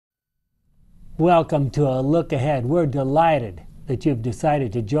Welcome to a look ahead. We're delighted that you've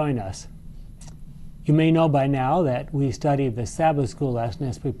decided to join us. You may know by now that we study the Sabbath School lesson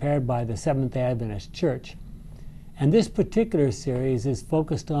as prepared by the Seventh-day Adventist Church. And this particular series is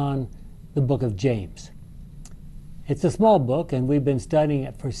focused on the book of James. It's a small book, and we've been studying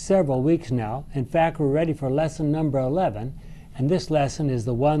it for several weeks now. In fact, we're ready for lesson number 11, and this lesson is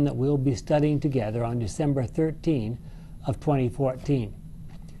the one that we'll be studying together on December 13 of 2014.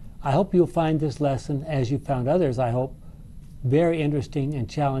 I hope you'll find this lesson, as you found others, I hope, very interesting and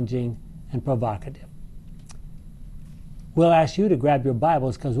challenging and provocative. We'll ask you to grab your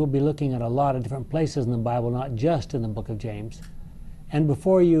Bibles because we'll be looking at a lot of different places in the Bible, not just in the book of James. And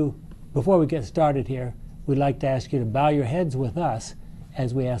before we get started here, we'd like to ask you to bow your heads with us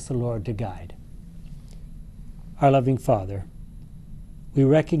as we ask the Lord to guide. Our loving Father, we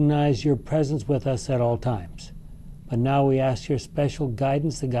recognize your presence with us at all times. But now we ask your special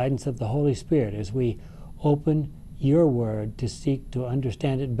guidance, the guidance of the Holy Spirit, as we open your word to seek to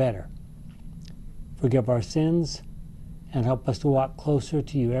understand it better. Forgive our sins and help us to walk closer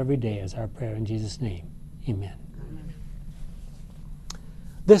to you every day is our prayer in Jesus' name. Amen. Amen.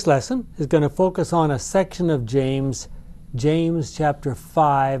 This lesson is going to focus on a section of James chapter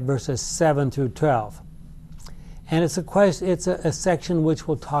 5, verses 7 through 12. And it's a section which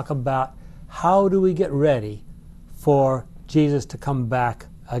will talk about how do we get ready for Jesus to come back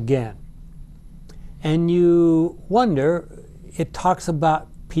again. And you wonder, it talks about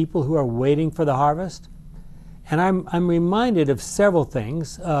people who are waiting for the harvest. And I'm reminded of several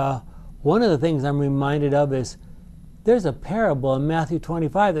things. One of the things I'm reminded of is there's a parable in Matthew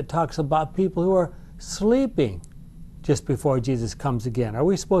 25 that talks about people who are sleeping just before Jesus comes again. Are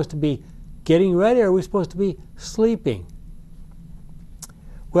we supposed to be getting ready, or are we supposed to be sleeping?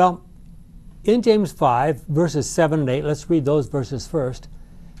 Well, in James 5, verses 7 and 8, let's read those verses first.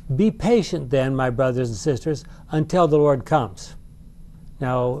 Be patient then, my brothers and sisters, until the Lord comes.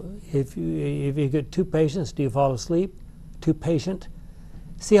 Now, if you get too patient, do you fall asleep? Too patient?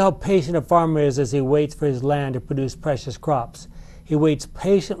 See how patient a farmer is as he waits for his land to produce precious crops. He waits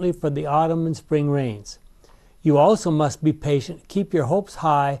patiently for the autumn and spring rains. You also must be patient. Keep your hopes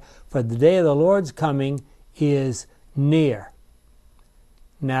high, for the day of the Lord's coming is near.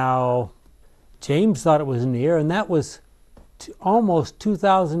 Now, James thought it was near, and that was almost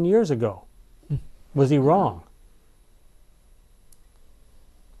 2,000 years ago. Was he wrong?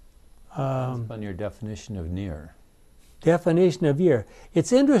 Depends on your definition of near. Definition of year.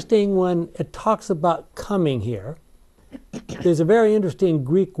 It's interesting when it talks about coming here. There's a very interesting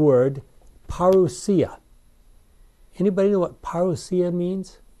Greek word, parousia. Anybody know what parousia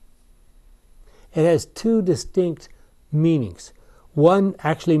means? It has two distinct meanings. One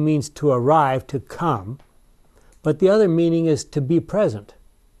actually means to arrive, to come, but the other meaning is to be present.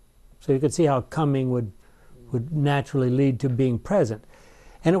 So you can see how coming would naturally lead to being present.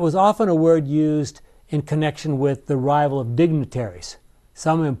 And it was often a word used in connection with the arrival of dignitaries.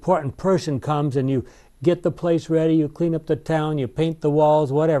 Some important person comes and you get the place ready, you clean up the town, you paint the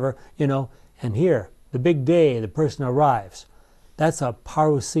walls, whatever, and here, the big day, the person arrives. That's a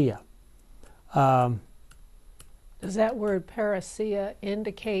parousia. Does that word parousia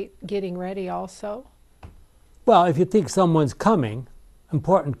indicate getting ready also? Well, if you think someone's coming,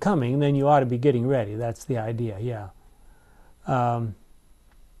 important coming, then you ought to be getting ready. That's the idea, yeah. And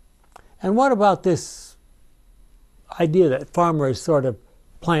what about this idea that farmers sort of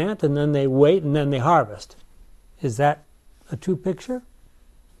plant and then they wait and then they harvest? Is that a true picture?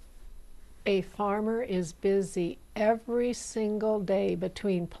 A farmer is busy every single day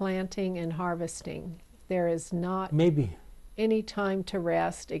between planting and harvesting. There is not any time to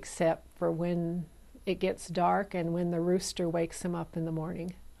rest except for when it gets dark and when the rooster wakes him up in the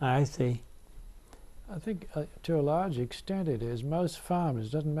morning. I see. I think to a large extent it is. Most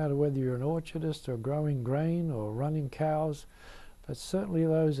farmers, doesn't matter whether you're an orchardist or growing grain or running cows, but certainly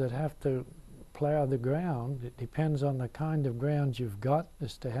those that have to plow the ground, it depends on the kind of ground you've got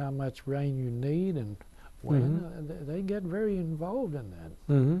as to how much rain you need and when. They get very involved in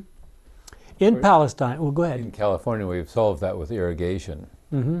that. Mm-hmm. In Palestine, well, go ahead. In California, we've solved that with irrigation.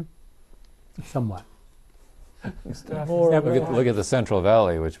 Mm-hmm. Somewhat. Look at the Central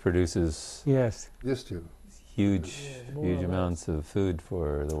Valley, which produces huge amounts of food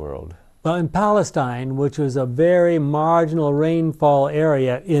for the world. Well, in Palestine, which was a very marginal rainfall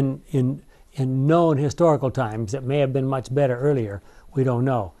area in known historical times, it may have been much better earlier, we don't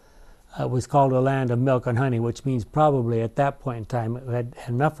know. It was called a land of milk and honey, which means probably at that point in time it had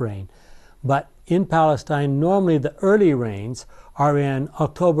enough rain. But in Palestine, normally the early rains are in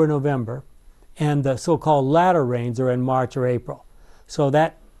October, November, and the so-called latter rains are in March or April. So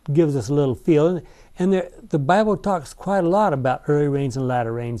that gives us a little feel. And the Bible talks quite a lot about early rains and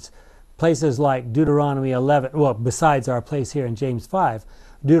latter rains. Places like Deuteronomy 11, well, besides our place here in James 5,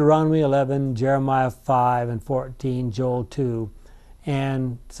 Deuteronomy 11, Jeremiah 5 and 14, Joel 2,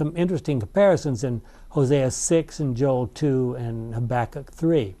 and some interesting comparisons in Hosea 6 and Joel 2 and Habakkuk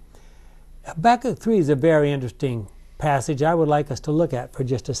 3. Habakkuk 3 is a very interesting passage I would like us to look at for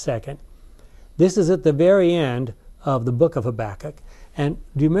just a second. This is at the very end of the book of Habakkuk. And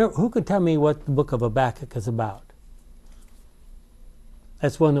do you remember, who could tell me what the book of Habakkuk is about?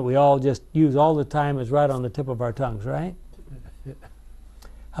 That's one that we all just use all the time. It's right on the tip of our tongues, right?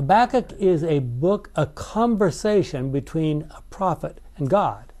 Habakkuk is a book, a conversation between a prophet and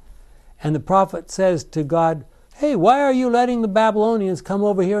God. And the prophet says to God, hey, why are you letting the Babylonians come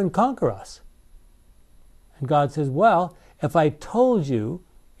over here and conquer us? And God says, well, if I told you,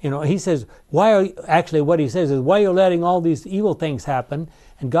 he says, what he says is, why are you letting all these evil things happen?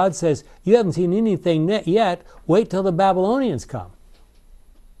 And God says, you haven't seen anything yet. Wait till the Babylonians come.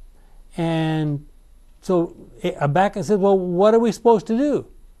 And so Habakkuk says, well, what are we supposed to do?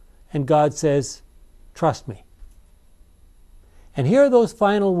 And God says, trust me. And here are those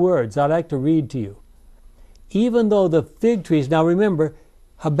final words I'd like to read to you. Even though the fig trees, now remember,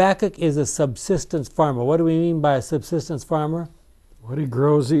 Habakkuk is a subsistence farmer. What do we mean by a subsistence farmer? What he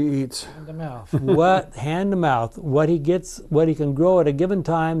grows, he eats. Hand to mouth. What hand to mouth? What he gets, what he can grow at a given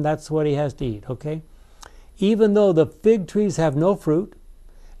time, that's what he has to eat, okay? Even though the fig trees have no fruit,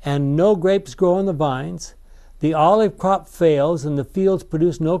 and no grapes grow on the vines, the olive crop fails, and the fields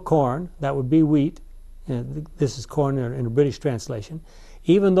produce no corn, that would be wheat. This is corn in a British translation.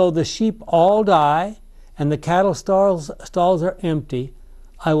 Even though the sheep all die, and the cattle stalls are empty,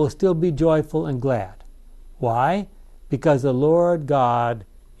 I will still be joyful and glad. Why? Because the Lord God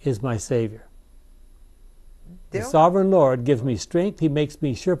is my Savior. The sovereign Lord gives me strength. He makes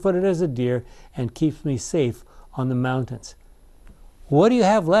me sure-footed as a deer and keeps me safe on the mountains. What do you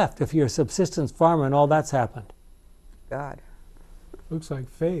have left if you're a subsistence farmer and all that's happened? God. Looks like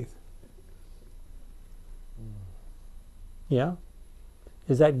faith. Yeah?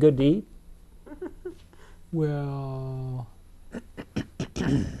 Is that good to eat? Well,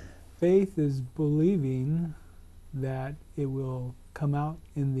 faith is believing that it will come out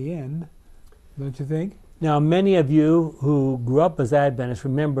in the end, don't you think? Now, many of you who grew up as Adventists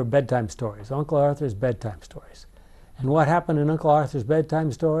remember bedtime stories, Uncle Arthur's bedtime stories. And what happened in Uncle Arthur's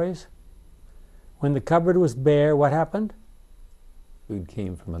bedtime stories? When the cupboard was bare, what happened? Food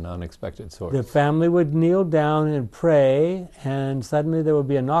came from an unexpected source. The family would kneel down and pray, and suddenly there would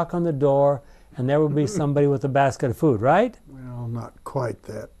be a knock on the door, and there would be somebody with a basket of food, right? Well, not quite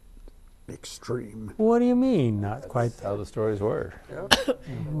that extreme. What do you mean, not quite That's how the stories were.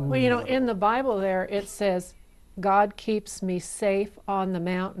 Well, in the Bible there it says, God keeps me safe on the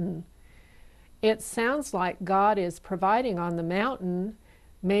mountain. It sounds like God is providing on the mountain.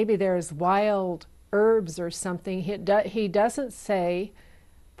 Maybe there's wild herbs or something. He doesn't say,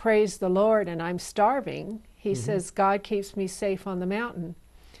 praise the Lord and I'm starving. He says, God keeps me safe on the mountain.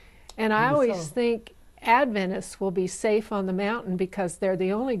 And I always think Adventists will be safe on the mountain because they're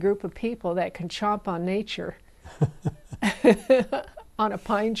the only group of people that can chomp on nature. On a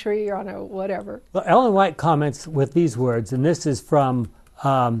pine tree or on a whatever. Well, Ellen White comments with these words, and this is from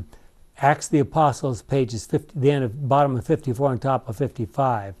Acts of the Apostles, pages 50, the end of bottom of 54 and top of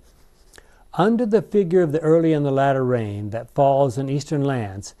 55. Under the figure of the early and the latter rain that falls in eastern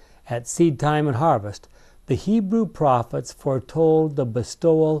lands at seed time and harvest, the Hebrew prophets foretold the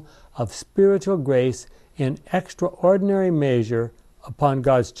bestowal of spiritual grace in extraordinary measure upon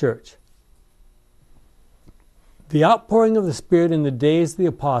God's church. The outpouring of the Spirit in the days of the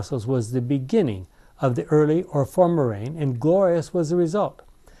apostles was the beginning of the early or former rain, and glorious was the result.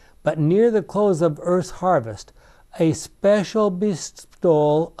 But near the close of earth's harvest, a special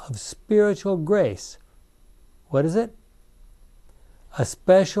bestowal of spiritual grace. What is it? A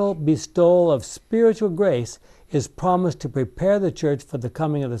special bestowal of spiritual grace is promised to prepare the church for the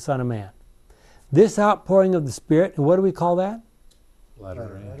coming of the Son of Man. This outpouring of the Spirit, and what do we call that? Latter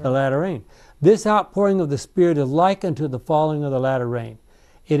rain. The latter rain. This outpouring of the Spirit is likened to the falling of the latter rain.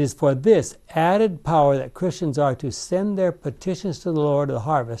 It is for this added power that Christians are to send their petitions to the Lord of the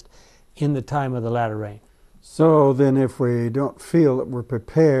harvest in the time of the latter rain. So then if we don't feel that we're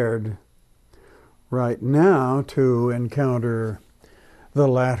prepared right now to encounter the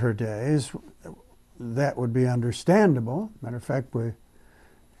latter days, that would be understandable. Matter of fact,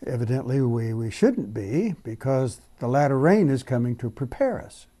 evidently we shouldn't be, because the latter rain is coming to prepare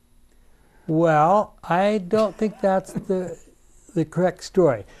us. Well, I don't think that's the correct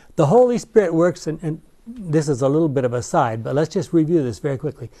story. The Holy Spirit works, and this is a little bit of a side, but let's just review this very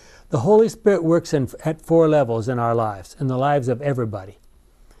quickly. The Holy Spirit works at 4 levels in our lives, in the lives of everybody.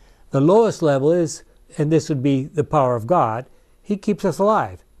 The lowest level is, and this would be the power of God, He keeps us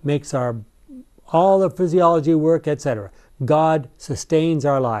alive, makes all the physiology work, etc. God sustains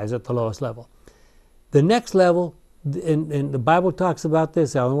our lives at the lowest level. The next level, and the Bible talks about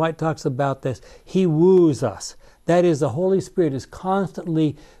this, Ellen White talks about this, He woos us. That is, the Holy Spirit is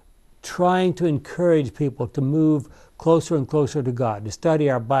constantly trying to encourage people to move closer and closer to God, to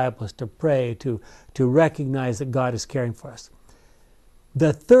study our Bibles, to pray, to recognize that God is caring for us.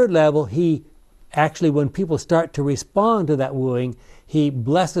 The third level, He actually, when people start to respond to that wooing, He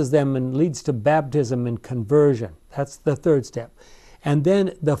blesses them and leads to baptism and conversion. That's the third step. And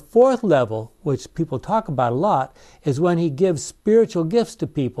then the fourth level, which people talk about a lot, is when He gives spiritual gifts to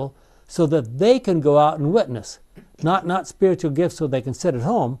people so that they can go out and witness. Not spiritual gifts so they can sit at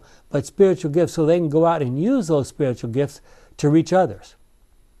home, but spiritual gifts so they can go out and use those spiritual gifts to reach others.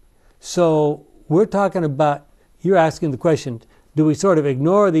 So we're talking about, you're asking the question, do we sort of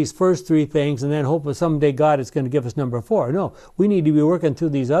ignore these first 3 things and then hope that someday God is going to give us number 4? No, we need to be working through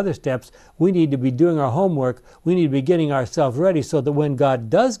these other steps. We need to be doing our homework. We need to be getting ourselves ready so that when God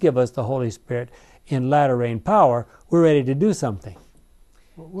does give us the Holy Spirit in latter rain power, we're ready to do something.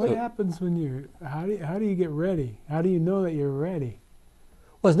 What happens when how do you get ready? How do you know that you're ready?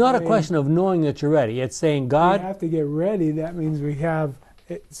 Well, it's not a question of knowing that you're ready. It's saying, God... We have to get ready. That means we have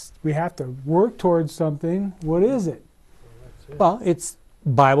to work towards something. What is it? Well, it's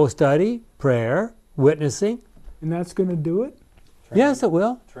Bible study, prayer, witnessing. And that's going to do it? Yes, it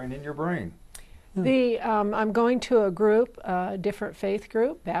will. Training your brain. I'm going to a group, a different faith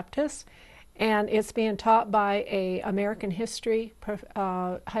group, Baptist, and it's being taught by a American history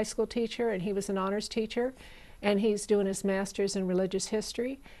high school teacher, and he was an honors teacher, and he's doing his master's in religious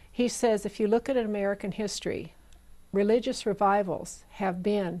history. He says if you look at American history, religious revivals have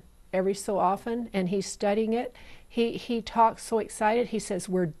been every so often, and he's studying it. He talks so excited. He says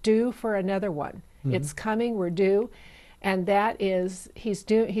we're due for another one. Mm-hmm. It's coming. We're due, and that is he's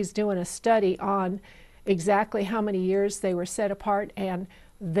doing a study on exactly how many years they were set apart, and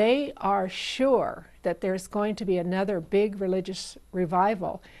they are sure that there's going to be another big religious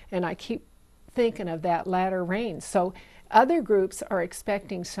revival. And I keep thinking of that latter rain. So other groups are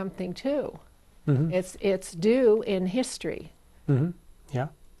expecting something too. Mm-hmm. It's due in history. Mm-hmm. Yeah,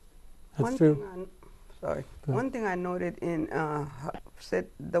 that's true. One thing I noted in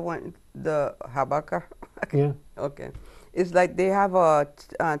the Habakkuk. Yeah. Okay. It's like they have a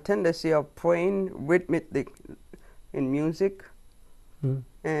tendency of praying rhythmically in music. Mm.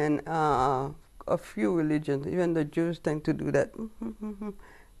 And a few religions, even the Jews, tend to do that.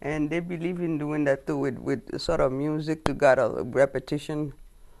 And they believe in doing that too with sort of music to get a repetition.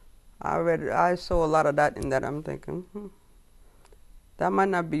 I saw a lot of that in that. I'm thinking, that might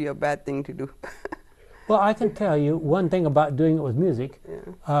not be a bad thing to do. Well, I can tell you one thing about doing it with music.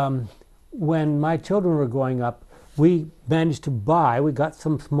 Yeah. When my children were growing up, we managed to we got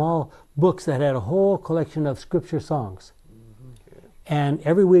some small books that had a whole collection of scripture songs. And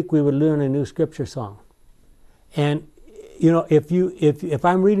every week we would learn a new scripture song. And you know, if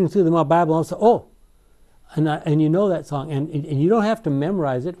I'm reading through the Bible, I'll say, oh, and you know that song, and you don't have to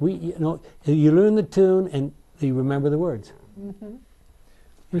memorize it. You learn the tune and you remember the words. Mm-hmm.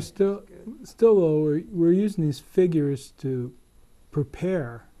 We're still though we're using these figures to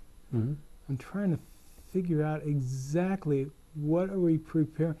prepare. Mm-hmm. I'm trying to figure out exactly what are we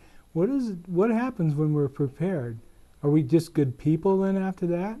preparing. What happens when we're prepared? Are we just good people then after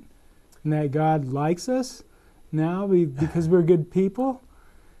that? And that God likes us now because we're good people?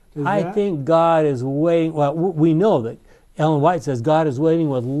 I think God is waiting. Well, we know that Ellen White says God is waiting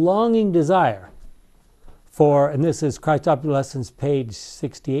with longing desire for, and this is Christ's Object Lessons, page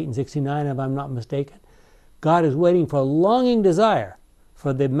 68 and 69, if I'm not mistaken. God is waiting for longing desire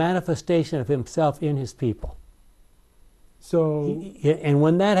for the manifestation of Himself in His people. So, and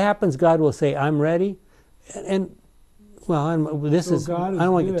when that happens, God will say, "I'm ready." And God is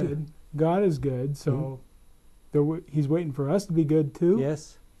good. God is good, so He's waiting for us to be good too.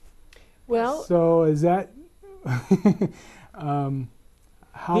 Yes. Well, so is that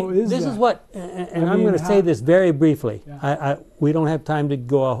how is this? That? Is what, and I'm going to say this very briefly. Yeah. We don't have time to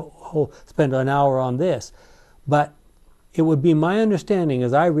go spend an hour on this, but it would be my understanding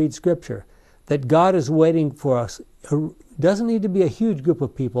as I read Scripture that God is waiting for us. Doesn't need to be a huge group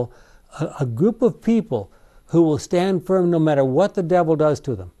of people, a group of people who will stand firm no matter what the devil does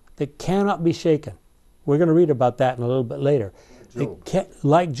to them. They cannot be shaken. We're going to read about that in a little bit later.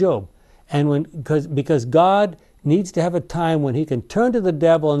 Like Job. And because God needs to have a time when He can turn to the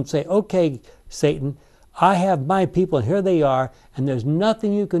devil and say, okay, Satan, I have my people, and here they are, and there's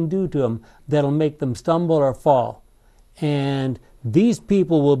nothing you can do to them that'll make them stumble or fall. And these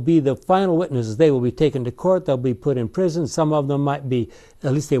people will be the final witnesses. They will be taken to court. They'll be put in prison. Some of them might be,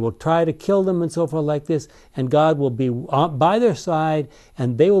 at least they will try to kill them and so forth like this. And God will be by their side,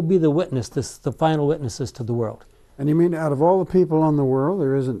 and they will be the witness, the final witnesses to the world. And you mean out of all the people on the world,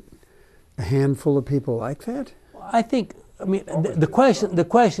 there isn't a handful of people like that? I think, the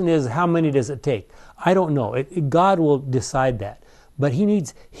question is, how many does it take? I don't know. God will decide that. But he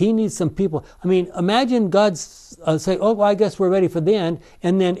needs some people. I mean, imagine God's say, oh, well, I guess we're ready for the end,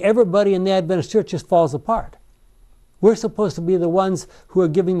 and then everybody in the Adventist church just falls apart. We're supposed to be the ones who are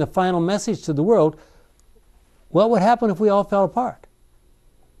giving the final message to the world. What would happen if we all fell apart?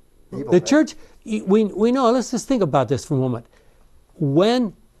 The church, we know, let's just think about this for a moment.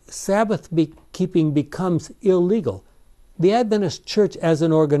 When Sabbath keeping becomes illegal, the Adventist church as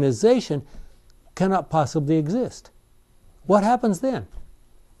an organization cannot possibly exist. What happens then?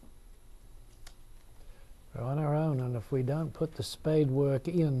 We're on our own, and if we don't put the spade work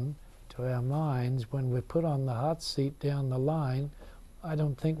in to our minds when we're put on the hot seat down the line, I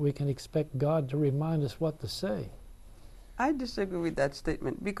don't think we can expect God to remind us what to say. I disagree with that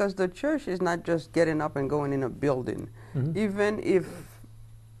statement, because the church is not just getting up and going in a building. Mm-hmm. Even if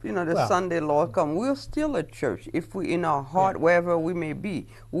Sunday law come, we're still a church. If we in our heart, wherever we may be,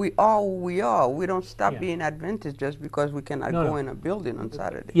 we are who we are. We don't stop being Adventist just because we cannot go in a building on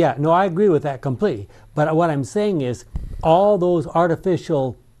Saturday. Yeah, no, I agree with that completely. But what I'm saying is, all those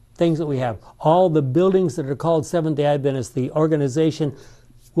artificial things that we have, all the buildings that are called Seventh-day Adventist, the organization,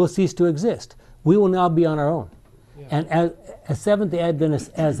 will cease to exist. We will now be on our own. Yeah. And as Seventh-day Adventists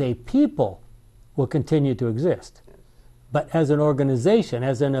as a people will continue to exist. But as an organization,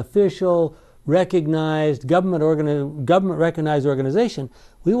 as an official, recognized, government-recognized organization,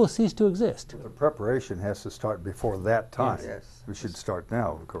 we will cease to exist. The preparation has to start before that time. Yes. We should start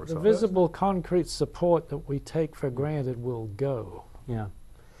now, of course. The visible, concrete support that we take for granted will go. Yeah.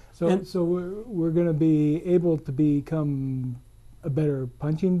 So we're going to be able to become a better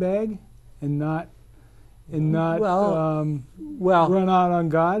punching bag and not run out on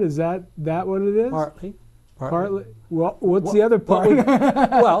God. Is that what it is? Partly. Well, what's the other part?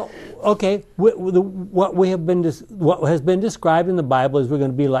 Okay. What has been described in the Bible is we're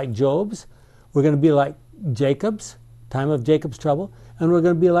going to be like Job's, we're going to be like Jacob's, time of Jacob's trouble, and we're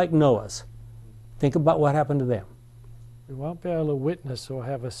going to be like Noah's. Think about what happened to them. We won't be able to witness or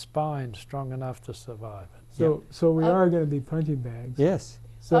have a spine strong enough to survive it. So we are going to be punching bags. Yes.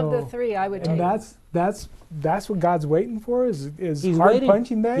 So, of the three, I would take. And that's what God's waiting for is hard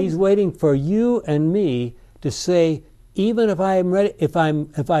punching bags. He's waiting for you and me to say, even if I'm ready, if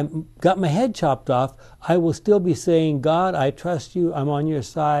I'm got my head chopped off, I will still be saying, God, I trust you. I'm on your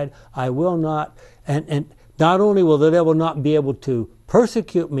side. I will not. And not only will the devil not be able to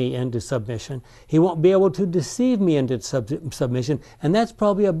persecute me into submission, he won't be able to deceive me into submission, and that's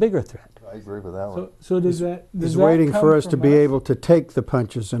probably a bigger threat. I agree with that one. So does that? He's waiting for us to be able to take the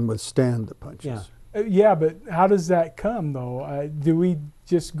punches and withstand the punches. Yeah, but how does that come, though? Do we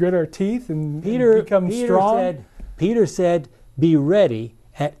just grit our teeth and become strong? Peter said, be ready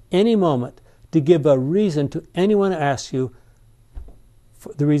at any moment to give a reason to anyone who asks you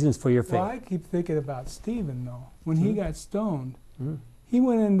for the reasons for your faith. Well, I keep thinking about Stephen, though. When he got stoned, he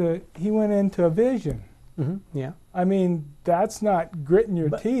went into a vision. Yeah. I mean, that's not gritting your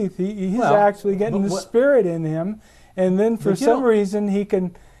teeth. He's actually getting the Spirit in him, and then for some reason he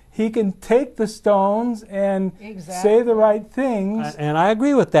can take the stones and say the right things. And I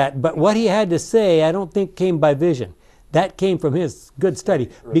agree with that. But what he had to say, I don't think came by vision. That came from his good study.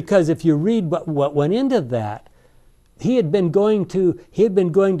 Right. Because if you read what went into that, he had been going to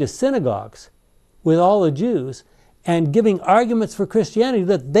synagogues with all the Jews and giving arguments for Christianity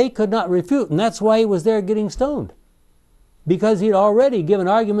that they could not refute. And that's why he was there getting stoned. Because he'd already given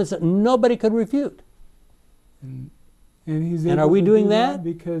arguments that nobody could refute. And he's able are we to doing do that?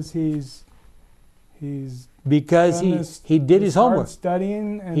 Because he did his homework.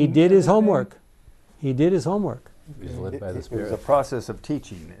 Studying and he did his homework. He did his homework. He was led by the Spirit. It was a process of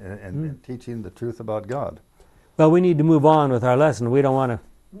teaching and teaching the truth about God. Well, we need to move on with our lesson. We don't want to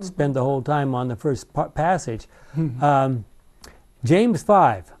spend the whole time on the first passage. James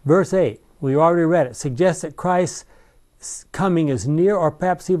 5, verse 8, we already read it, suggests that Christ's coming is near or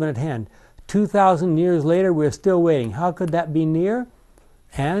perhaps even at hand. 2,000 years later, we're still waiting. How could that be near?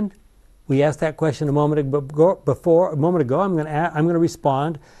 And we asked that question a moment ago. I'm going to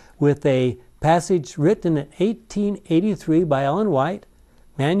respond with a passage written in 1883 by Ellen White,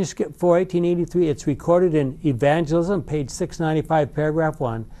 manuscript 4, 1883. It's recorded in Evangelism, page 695, paragraph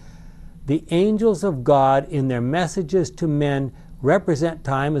 1. the angels of God in their messages to men represent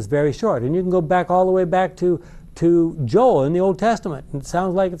time as very short. And you can go back all the way back to Joel in the Old Testament. It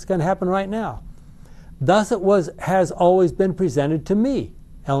sounds like it's going to happen right now. Thus it has always been presented to me,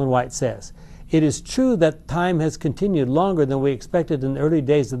 Ellen White says. It is true that time has continued longer than we expected in the early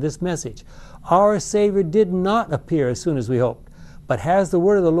days of this message. Our Savior did not appear as soon as we hoped. But has the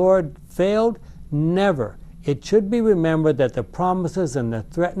word of the Lord failed? Never. It should be remembered that the promises and the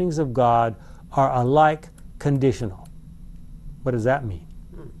threatenings of God are alike conditional. What does that mean?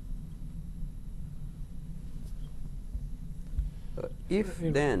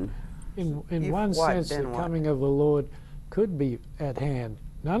 In one sense, the coming of the Lord could be at hand.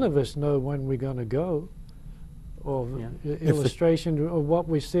 None of us know when we're going to go, or illustration of what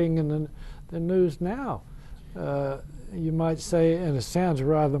we're seeing in the news now. You might say, and it sounds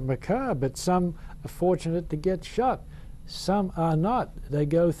rather macabre, but some are fortunate to get shot. Some are not. They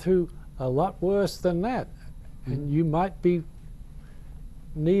go through a lot worse than that. And you might be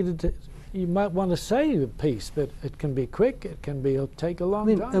needed to, you might want to say the peace, but it can be quick, it can be take a long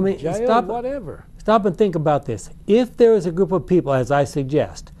time, jail, whatever. Stop and think about this. If there is a group of people, as I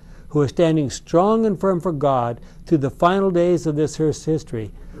suggest, who are standing strong and firm for God through the final days of this earth's history,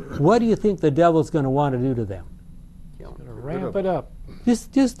 what do you think the devil's going to want to do to them? Ramp it up.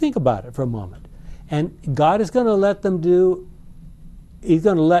 Just think about it for a moment. And God is going to let them do, he's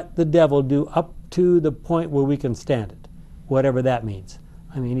going to let the devil do up to the point where we can stand it, whatever that means.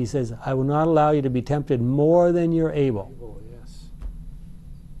 I mean, he says, I will not allow you to be tempted more than you're able. Yes.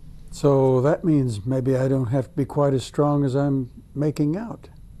 So that means maybe I don't have to be quite as strong as I'm making out.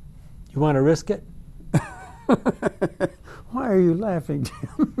 You want to risk it? Why are you laughing,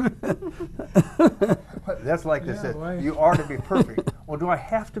 Jim? That's like this. You are to be perfect. Well, do I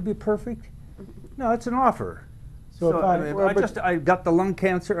have to be perfect? No, it's an offer. So I got the lung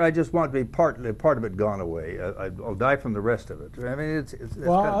cancer. I just want to be part of it gone away. I'll die from the rest of it. I mean, it's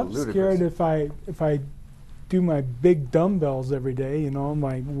well, kind of I'm ludicrous. scared if I do my big dumbbells every day, you know,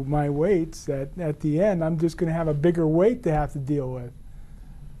 my weights, that at the end I'm just going to have a bigger weight to have to deal with.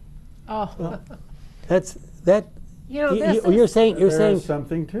 Oh, well, that. You know, you're saying there's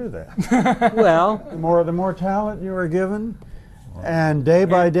something to that. Well, the more talent you are given, and day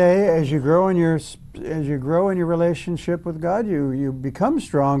by day, as you grow in your relationship with God, you become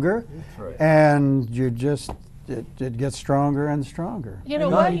stronger, and you just it gets stronger and stronger. You know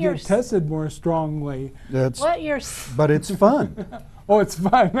what? You get tested more strongly. But it's fun. Oh, it's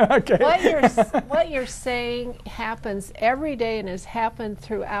fun. Okay. What you're saying happens every day and has happened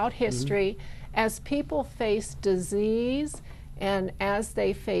throughout history. As people face disease and as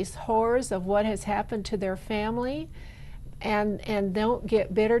they face horrors of what has happened to their family, and don't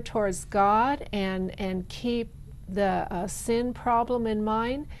get bitter towards God and keep the sin problem in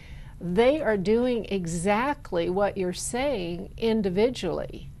mind, they are doing exactly what you're saying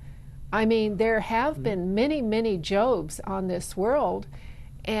individually. I mean, there have been many, many Jobs on this world,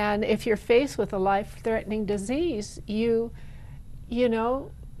 and if you're faced with a life-threatening disease, you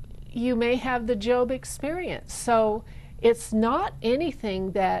may have the Job experience. So it's not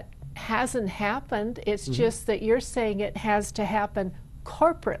anything that hasn't happened. It's just that you're saying it has to happen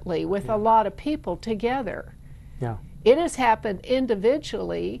corporately with a lot of people together. Yeah. It has happened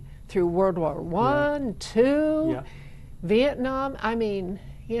individually through World War I, II, Vietnam. I mean,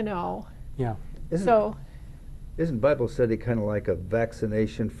 you know. Yeah. Isn't Bible study kind of like a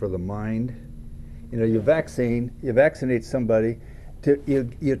vaccination for the mind? You know, you vaccinate somebody.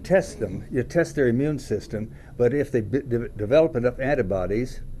 You test them, you test their immune system, but if they develop enough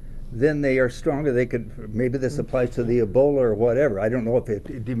antibodies, then they are stronger. They could, maybe this applies to the Ebola or whatever. I don't know if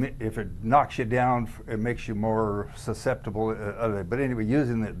it knocks you down, it makes you more susceptible. But anyway,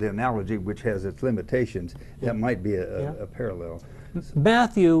 using the analogy, which has its limitations, that might be a parallel.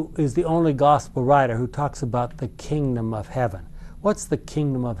 Matthew is the only gospel writer who talks about the kingdom of heaven. What's the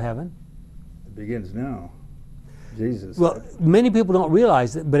kingdom of heaven? It begins now. Jesus. Well, many people don't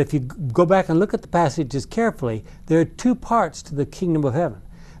realize it, but if you go back and look at the passages carefully, there are two parts to the kingdom of heaven.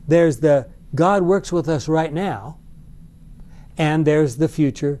 There's the God works with us right now, and there's the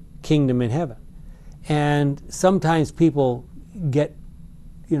future kingdom in heaven. And sometimes people get,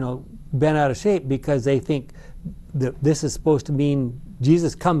 bent out of shape because they think that this is supposed to mean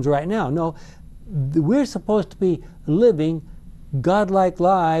Jesus comes right now. No, we're supposed to be living God-like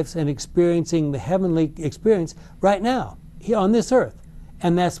lives and experiencing the heavenly experience right now, here on this earth.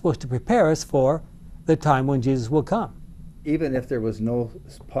 And that's supposed to prepare us for the time when Jesus will come. Even if there was no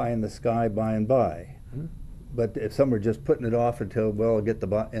pie in the sky by and by. But if some are just putting it off until, well, I'll get the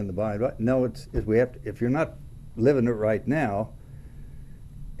by and by. No, if you're not living it right now,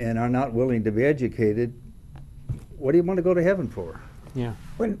 and are not willing to be educated, what do you want to go to heaven for? Yeah.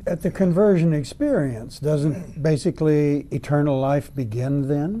 When, at the conversion experience, doesn't basically eternal life begin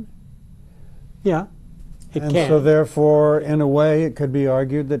then? Yeah, it And can. so therefore, in a way, it could be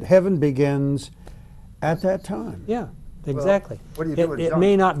argued that heaven begins at that time. Yeah, exactly. What do you do with it John?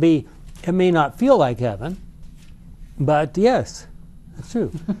 it may not feel like heaven, but yes, that's true.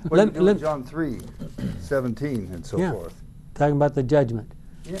 What do you do with John 3:17 and so Yeah. forth? Talking about the judgment.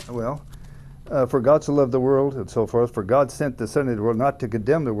 Yeah, well, for God so loved the world and so forth, for God sent the Son into the world not to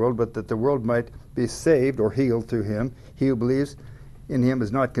condemn the world, but that the world might be saved or healed through him. He who believes in him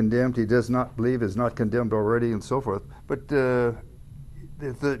is not condemned. He does not believe is not condemned already, and so forth. But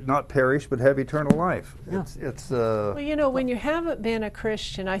not perish, but have eternal life. Yeah. Well, you know, when you haven't been a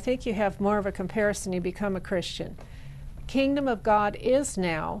Christian, I think you have more of a comparison. You become a Christian. Kingdom of God is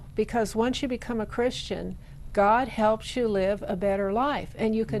now, because once you become a Christian, God helps you live a better life.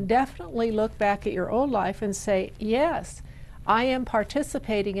 And you can definitely look back at your old life and say, yes, I am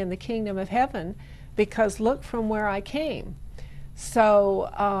participating in the kingdom of heaven because look from where I came. So,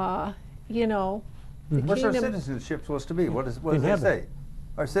 you know, the What's our kingdom... citizenship supposed to be? What does In it heaven. say?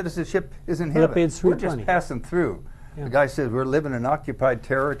 Our citizenship is in heaven. Philippians We're just 3:20. passing through. Yeah. The guy says we're living in occupied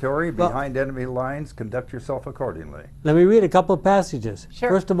territory Well- behind enemy lines. Conduct yourself accordingly. Let me read a couple of passages. Sure.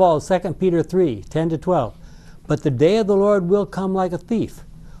 First of all, 2 Peter 3:10-12. But the day of the Lord will come like a thief.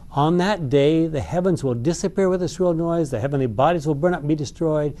 On that day, the heavens will disappear with a shrill noise, the heavenly bodies will burn up and be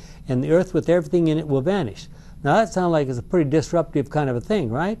destroyed, and the earth with everything in it will vanish. Now that sounds like it's a pretty disruptive kind of a thing,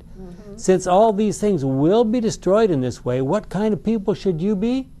 right? Mm-hmm. Since all these things will be destroyed in this way, what kind of people should you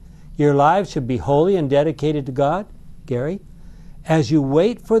be? Your lives should be holy and dedicated to God. Gary? As you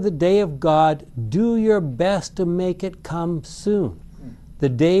wait for the day of God, do your best to make it come soon. The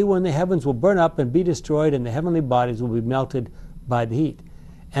day when the heavens will burn up and be destroyed and the heavenly bodies will be melted by the heat.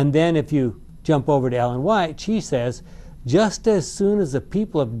 And then if you jump over to Ellen White, she says, just as soon as the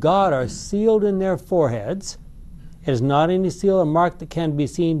people of God are sealed in their foreheads, it is not any seal or mark that can be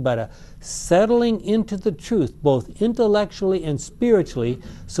seen, but a settling into the truth, both intellectually and spiritually,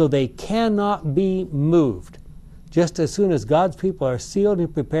 so they cannot be moved. Just as soon as God's people are sealed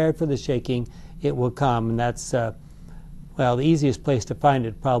and prepared for the shaking, it will come. And that's, well, the easiest place to find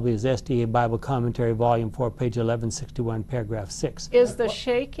it probably is SDA Bible Commentary, Volume 4, page 1161, paragraph 6. Is the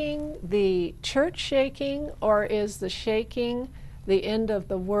shaking the church shaking, or is the shaking the end of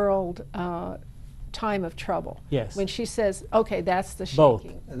the world time of trouble? Yes. When she says, okay, that's the Both.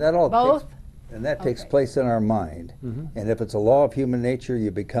 shaking. And that all Both? takes Okay. place in our mind. Mm-hmm. And if it's a law of human nature,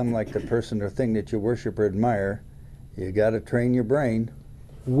 you become like the person or thing that you worship or admire. You got to train your brain.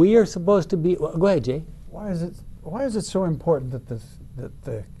 We are supposed to be, well, go ahead, Jay. Why is it so important that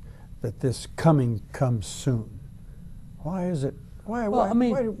this coming comes soon? Why is it? Why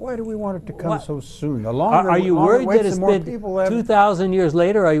do we want it to come so soon? The longer Are you worried that it's been people have 2,000 years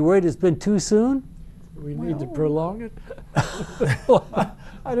later? Are you worried it's been too soon? We need to prolong it.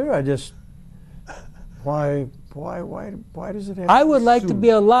 I do. I just why does it have? I to would be like to soon? be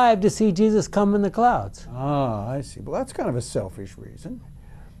alive to see Jesus come in the clouds. Ah, I see. Well, that's kind of a selfish reason.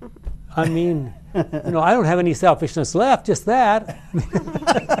 I mean, you know, I don't have any selfishness left, just that.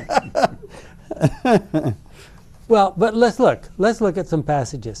 Well, but let's look at some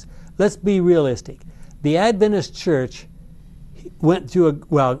passages. Let's be realistic. The Adventist Church went through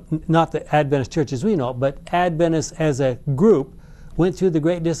not the Adventist Church as we know it, but Adventists as a group went through the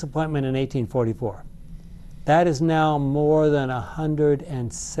Great Disappointment in 1844. That is now more than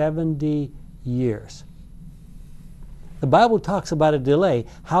 170 years. The Bible talks about a delay.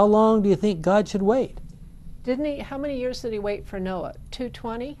 How long do you think God should wait? Didn't he? How many years did he wait for Noah?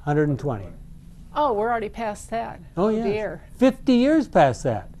 220? 120. Oh, we're already past that. Oh, yeah. Dear. 50 years past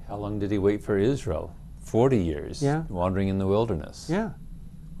that. How long did he wait for Israel? 40 years, Yeah. wandering in the wilderness. Yeah.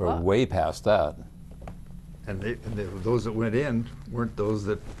 We're way past that. And those that went in weren't those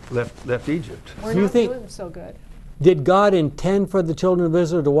that left Egypt. We're Do you not think- doing so good. Did God intend for the children of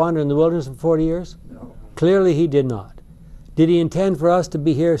Israel to wander in the wilderness for 40 years? No. Clearly he did not. Did he intend for us to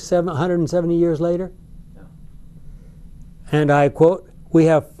be here 770 years later? No. And I quote, "We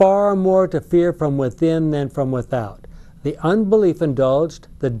have far more to fear from within than from without. The unbelief indulged,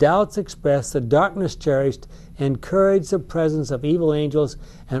 the doubts expressed, the darkness cherished, encourage the presence of evil angels,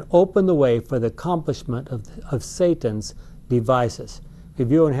 and open the way for the accomplishment of Satan's devices."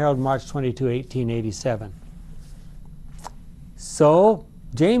 Review and Herald, March 22, 1887. So,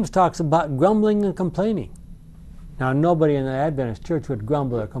 James talks about grumbling and complaining. Now, nobody in the Adventist church would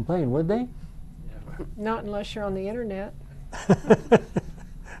grumble or complain, would they? Not unless you're on the internet.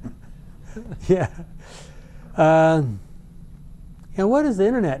 Yeah. And what does the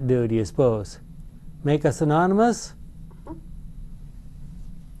internet do, do you suppose? Make us anonymous?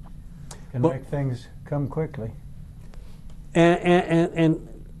 Can make things come quickly. And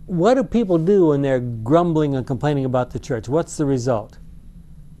what do people do when they're grumbling and complaining about the church? What's the result?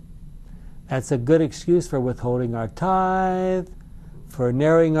 That's a good excuse for withholding our tithe, for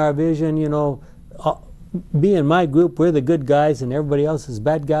narrowing our vision. You know, me and my group, we're the good guys and everybody else is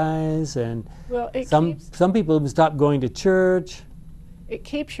bad guys. And some people even stop going to church. It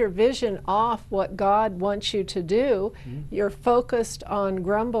keeps your vision off what God wants you to do. You're focused on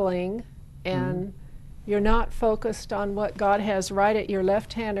grumbling, and you're not focused on what God has right at your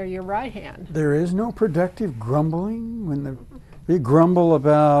left hand or your right hand. There is no productive grumbling when we grumble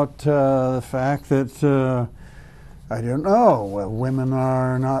about the fact that, I don't know, women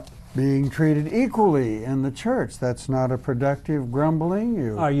are not being treated equally in the church. That's not a productive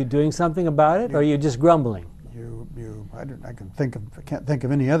grumbling. Are you doing something about it, or are you just grumbling? I can't think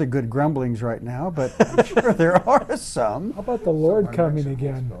of any other good grumblings right now, but I'm sure there are some. How about the Lord coming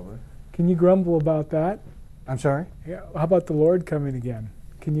again? Can you grumble about that? I'm sorry? Yeah. How about the Lord coming again?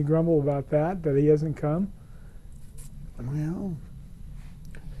 Can you grumble about that He hasn't come? Well,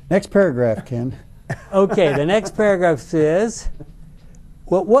 next paragraph, Ken. Okay, the next paragraph says,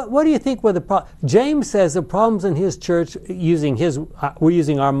 what do you think were the problems? James says the problems in his church, we're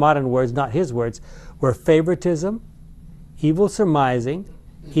using our modern words, not his words, were favoritism, evil surmising,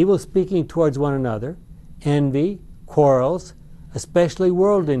 evil speaking towards one another, envy, quarrels, especially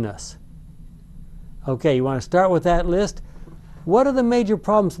worldliness. Okay, you want to start with that list? What are the major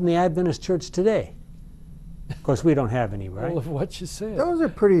problems in the Adventist church today? Of course, we don't have any, right? All of what you said. Those are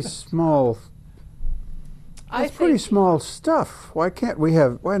pretty small. That's pretty small stuff. Why can't we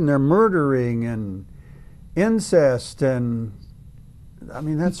have, when they're murdering and incest and, I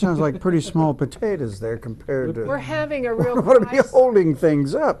mean, that sounds like pretty small potatoes there compared to. We're having a real what to be holding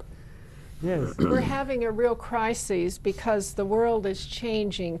things up. Yes. We're having a real crisis because the world is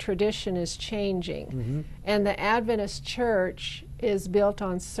changing, tradition is changing, and the Adventist church is built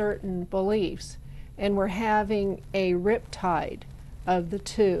on certain beliefs, and we're having a riptide of the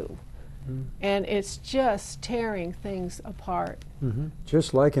two. And it's just tearing things apart.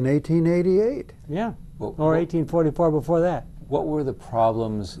 Just like in 1888. Yeah, or 1844 before that. What were the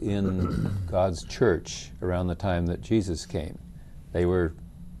problems in God's church around the time that Jesus came? They were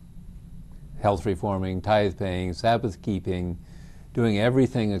health reforming, tithe paying, Sabbath keeping, doing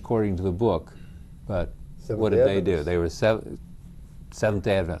everything according to the book. But what did they do? They were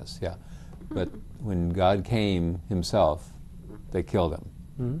Seventh-day Adventists, yeah. But when God came himself, they killed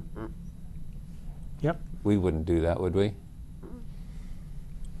him. Yep. We wouldn't do that, would we?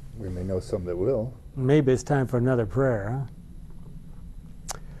 We may know some that will. Maybe it's time for another prayer,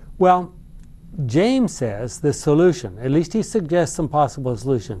 huh? Well, James says the solution, at least he suggests some possible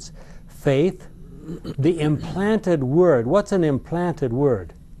solutions. Faith, the implanted word. What's an implanted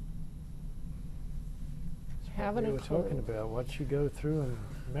word? Having we were talking about what you go through and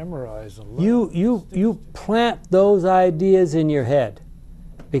memorize and learn. You plant those ideas in your head,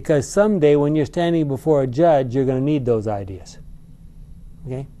 because someday when you're standing before a judge, you're going to need those ideas.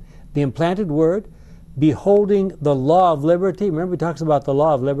 Okay? The implanted word, beholding the law of liberty. Remember he talks about the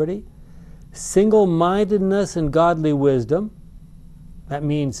law of liberty. Single-mindedness and godly wisdom. That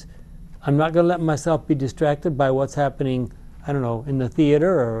means I'm not going to let myself be distracted by what's happening, I don't know, in the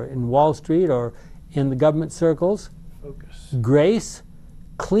theater or in Wall Street or in the government circles. Focus. Grace,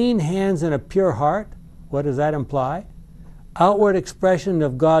 clean hands and a pure heart. What does that imply? Outward expression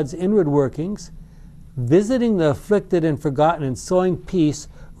of God's inward workings, visiting the afflicted and forgotten, and sowing peace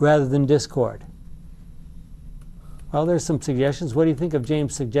rather than discord. Well, there's some suggestions. What do you think of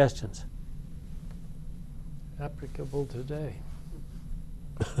James' suggestions? Applicable today.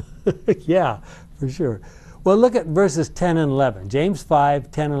 Yeah, for sure. Well, look at verses 10 and 11. James 5,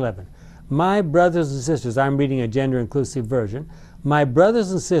 10 and 11. My brothers and sisters, I'm reading a gender-inclusive version. My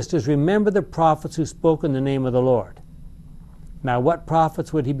brothers and sisters, remember the prophets who spoke in the name of the Lord. Now, what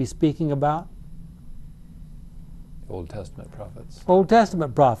prophets would he be speaking about? Old Testament prophets. Old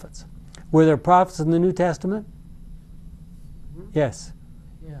Testament prophets. Were there prophets in the New Testament? Yes.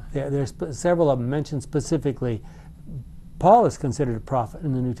 Yeah. There's several of them mentioned specifically. Paul is considered a prophet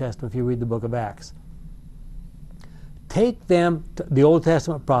in the New Testament if you read the book of Acts. Take them, the Old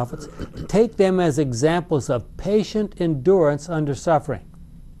Testament prophets, take them as examples of patient endurance under suffering.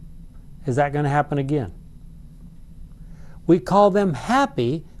 Is that going to happen again? We call them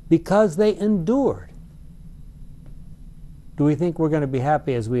happy because they endured. Do we think we're going to be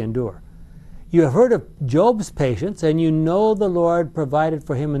happy as we endure? You have heard of Job's patience, and you know the Lord provided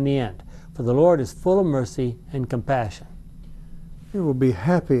for him in the end. For the Lord is full of mercy and compassion. You will be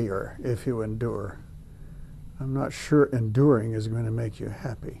happier if you endure. I'm not sure enduring is going to make you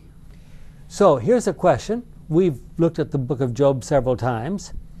happy. So here's a question. We've looked at the book of Job several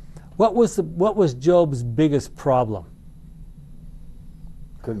times. What was Job's biggest problem?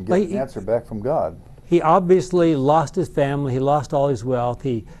 Couldn't get an answer back from God. He obviously lost his family. He lost all his wealth.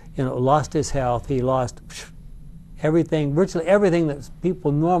 He lost his health. He lost everything, virtually everything that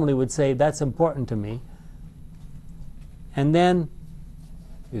people normally would say, that's important to me. And then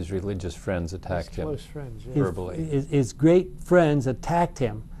his religious friends attacked him. Close friends, yeah. Verbally. His great friends attacked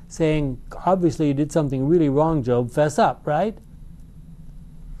him, saying, obviously you did something really wrong, Job, fess up, right?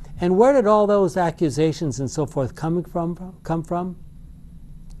 And where did all those accusations and so forth come from?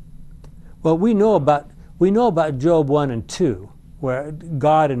 Well, we know about Job 1 and 2, where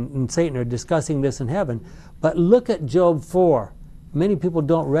God and Satan are discussing this in heaven. But look at Job 4. Many people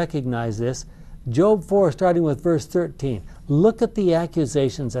don't recognize this. Job 4, starting with verse 13. Look at the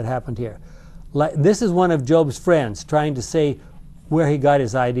accusations that happened here. This is one of Job's friends trying to say where he got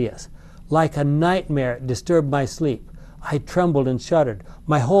his ideas. Like a nightmare, it disturbed my sleep. I trembled and shuddered.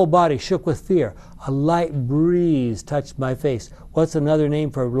 My whole body shook with fear. A light breeze touched my face. What's another name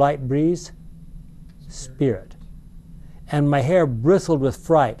for light breeze? Spirit. And my hair bristled with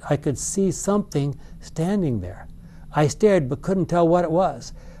fright. I could see something standing there. I stared but couldn't tell what it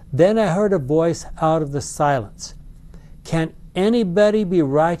was. Then I heard a voice out of the silence. Can anybody be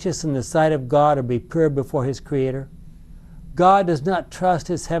righteous in the sight of God or be pure before his Creator? God does not trust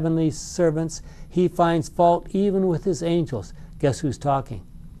his heavenly servants. He finds fault even with his angels. Guess who's talking?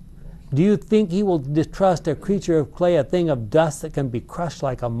 Do you think he will distrust a creature of clay, a thing of dust that can be crushed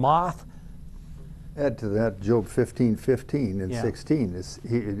like a moth? Add to that Job 15:15 and 16.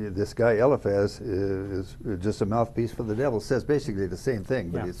 This guy Eliphaz is just a mouthpiece for the devil. Says basically the same thing,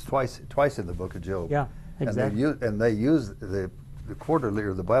 but it's twice in the book of Job. Yeah, exactly. And they use the quarterly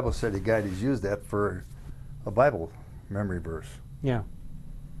or the Bible study guide is used that for a Bible memory verse. Yeah.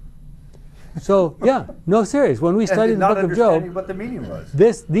 So no, serious. When we studied the book of Job, what the meaning was.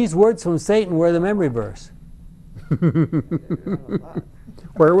 These words from Satan were the memory verse.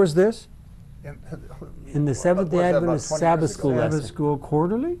 Where was this? In the Seventh-day Adventist Sabbath School lesson. Sabbath School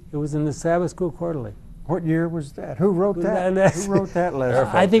Quarterly? It was in the Sabbath School Quarterly. What year was that? Who wrote that? Who wrote that lesson?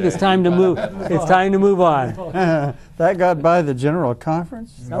 I think it's time to move. It's time to move on. That got by the General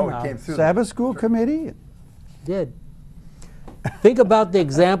Conference? No, it came through. Sabbath School Committee? It did. Think about the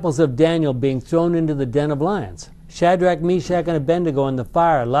examples of Daniel being thrown into the den of lions. Shadrach, Meshach, and Abednego in the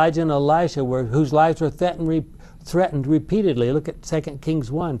fire. Elijah and Elisha, whose lives were threatened repeatedly. Look at 2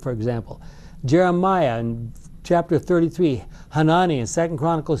 Kings 1, for example. Jeremiah in chapter 33, Hanani in 2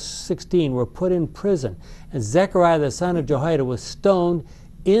 Chronicles 16 were put in prison, and Zechariah the son of Jehoiada was stoned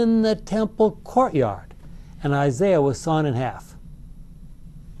in the temple courtyard, and Isaiah was sawn in half.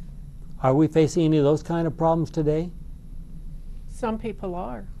 Are we facing any of those kind of problems today? Some people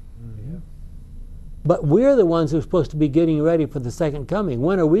are. Yeah. But we're the ones who are supposed to be getting ready for the second coming.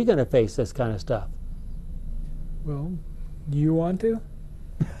 When are we going to face this kind of stuff? Well, do you want to?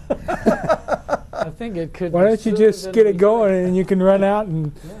 I think it could. Why don't you just get it going and you can run out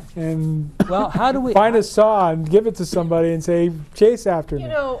and Well, how do we find a saw and give it to somebody and say, chase after me? You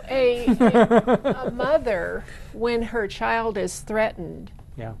know, a mother, when her child is threatened,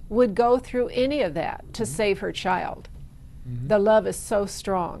 would go through any of that to save her child. The love is so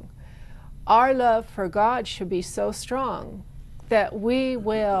strong. Our love for God should be so strong that we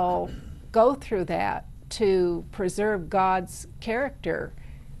will go through that to preserve God's character.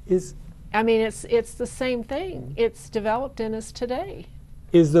 It's the same thing. It's developed in us today.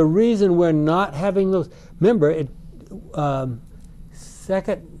 Is the reason we're not having those? Remember,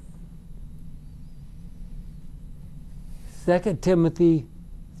 2 Timothy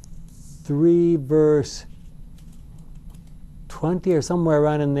 3 verse 20 or somewhere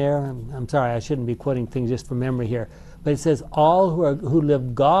around in there. I'm sorry, I shouldn't be quoting things just from memory here. But it says, all who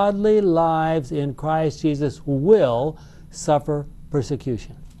live godly lives in Christ Jesus will suffer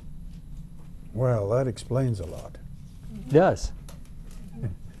persecution. Well, that explains a lot. It does.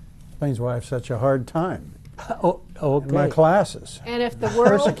 Explains why I have such a hard time Okay. in my classes. And if the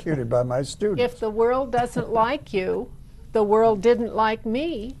world Persecuted by my students. if the world doesn't like you, the world didn't like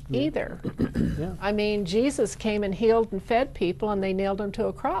me either. Yeah. I mean, Jesus came and healed and fed people, and they nailed him to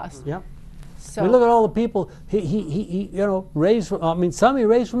a cross. Yeah. So We look at all the people he raised from. Some he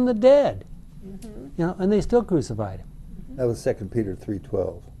raised from the dead. And they still crucified him. That was 2 Peter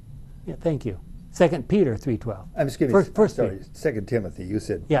 3:12. Yeah. Thank you. 2 Peter 3:12. I'm just kidding. First sorry, 2 Timothy. You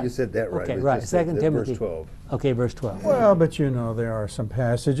said that right. Okay, It was right. just 2 Timothy. Verse 12. Okay, verse 12. Well, but there are some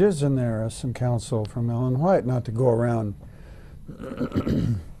passages and there is some counsel from Ellen White not to go around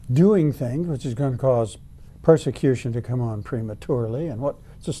doing things, which is going to cause persecution to come on prematurely. And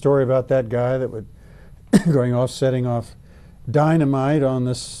what's the story about that guy that would going off, setting off dynamite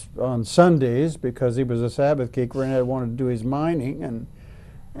on Sundays because he was a Sabbath keeper and wanted to do his mining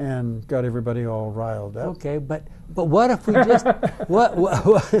and got everybody all riled up. Okay, but what if we just what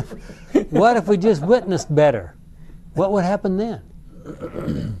if we just witnessed better? What would happen then?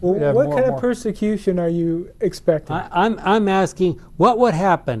 Well, what kind of persecution are you expecting? I'm asking, what would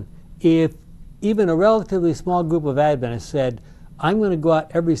happen if even a relatively small group of Adventists said, I'm going to go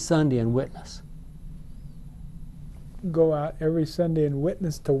out every Sunday and witness? Go out every Sunday and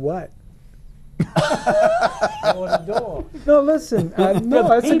witness to what? No, listen. No,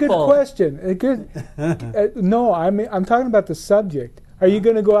 that's a good question. No, I'm talking about the subject. Are you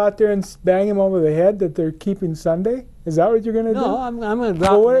going to go out there and bang them over the head that they're keeping Sunday? Is that what you're going to do? No, I'm going to go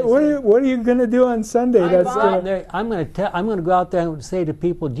out. Well, what are you going to do on Sunday? I'm going to go out there and say to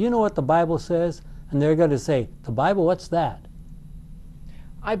people, do you know what the Bible says? And they're going to say, the Bible, what's that?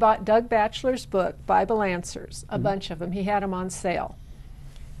 I bought Doug Batchelor's book, Bible Answers, a bunch of them. He had them on sale.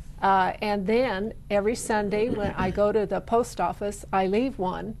 And then every Sunday when I go to the post office, I leave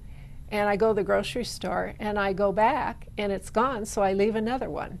one, and I go to the grocery store, and I go back, and it's gone, so I leave another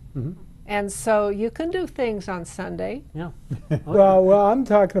one. Mm-hmm. And so you can do things on Sunday. Yeah. Well, I'm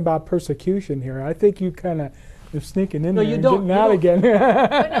talking about persecution here. I think you kind of are sneaking in there and getting out again.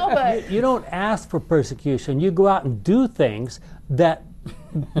 But you don't ask for persecution. You go out and do things that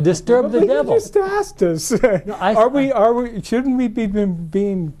disturb the devil. You just asked us. No, shouldn't we be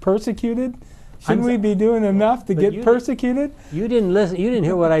being persecuted? Shouldn't we be doing enough to get persecuted? You didn't listen. You didn't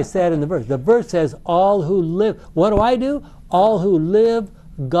hear what I said in the verse. The verse says, all who live. What do? All who live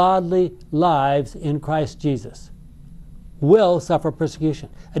godly lives in Christ Jesus will suffer persecution.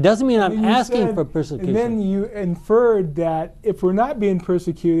 It doesn't mean I'm asking for persecution. And then you inferred that if we're not being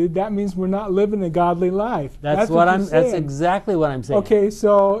persecuted, that means we're not living a godly life. That's exactly what I'm saying. Okay,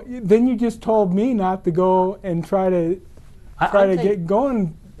 so then you just told me not to go and try to get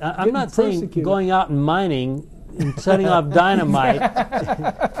going. I'm not saying going out and mining and setting off dynamite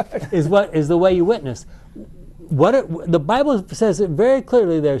is the way you witness. The Bible says it very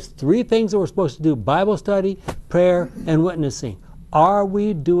clearly. There's three things that we're supposed to do: Bible study, prayer, and witnessing. Are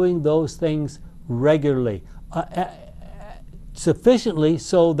we doing those things regularly? Sufficiently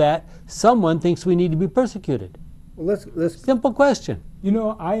so that someone thinks we need to be persecuted? Well, let's simple question. You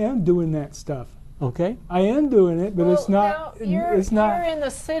know, I am doing that stuff. Okay. I am doing it, but it's not. You're in the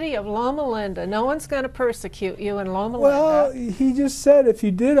city of Loma Linda. No one's going to persecute you in Loma Linda. Well, he just said if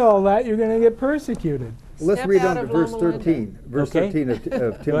you did all that, you're going to get persecuted. Well, let's read on to verse 13. Verse 13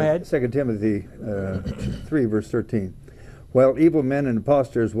 of Go ahead. 2 Timothy 3, verse 13. While evil men and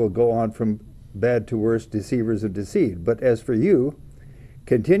impostors will go on from bad to worse, deceivers and deceived. But as for you,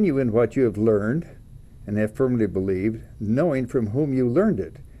 continue in what you have learned and have firmly believed, knowing from whom you learned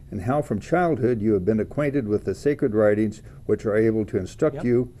it, and how from childhood you have been acquainted with the sacred writings, which are able to instruct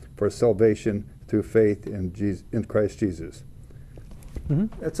you for salvation through faith in Christ Jesus.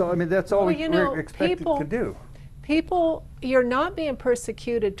 Mm-hmm. That's all. I mean, that's all we're expected to do. People, you're not being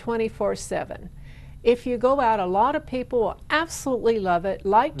persecuted 24/7. If you go out, a lot of people will absolutely love it,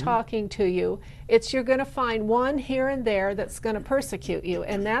 like talking to you. You're going to find one here and there that's going to persecute you,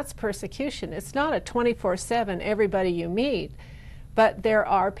 and that's persecution. It's not a 24/7 everybody you meet, but there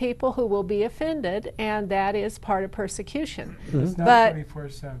are people who will be offended, and that is part of persecution. It's not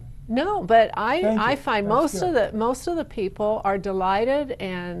 24/7. No, but I find most of the people are delighted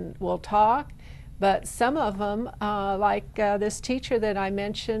and will talk, but some of them, like this teacher that I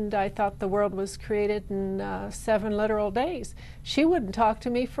mentioned, I thought the world was created in 7 literal days. She wouldn't talk to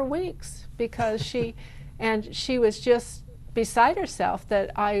me for weeks because she was just beside herself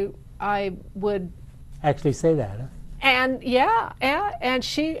that I would actually say that. Huh? And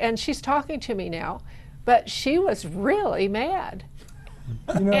and she's talking to me now, but she was really mad.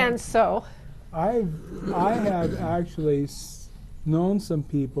 You know, and so I have actually known some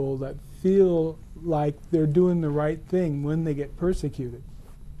people that feel like they're doing the right thing when they get persecuted.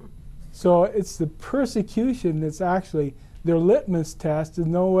 So it's the persecution that's actually their litmus test to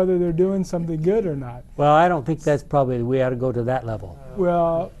know whether they're doing something good or not. Well, I don't think that's probably, we ought to go to that level.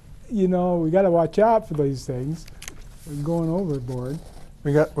 Well, you know, we got to watch out for these things. We're going overboard.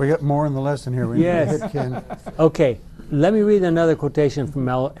 We got more in the lesson here. Yes. Okay. Let me read another quotation from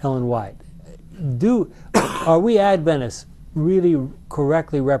Ellen White. Are we Adventists really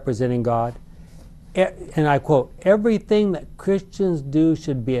correctly representing God? And I quote, everything that Christians do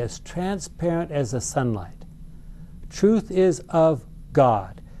should be as transparent as the sunlight. Truth is of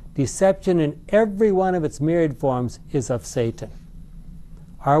God. Deception in every one of its myriad forms is of Satan.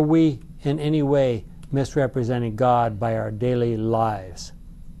 Are we in any way misrepresenting God by our daily lives?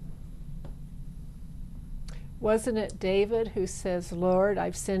 Wasn't it David who says, Lord,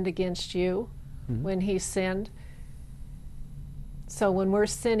 I've sinned against you, when he sinned? So when we're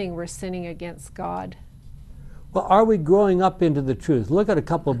sinning against God. Well, are we growing up into the truth? Look at a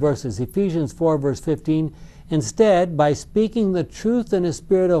couple of verses. Ephesians 4, verse 15. Instead, by speaking the truth in a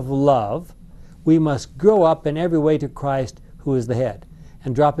spirit of love, we must grow up in every way to Christ, who is the head.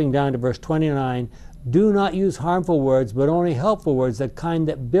 And dropping down to verse 29, do not use harmful words, but only helpful words, the kind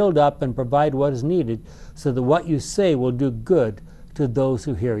that build up and provide what is needed, so that what you say will do good to those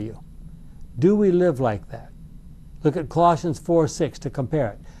who hear you. Do we live like that? Look at Colossians 4:6 to compare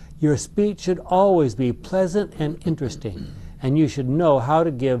it. Your speech should always be pleasant and interesting, and you should know how to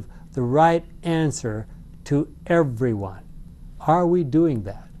give the right answer to everyone. Are we doing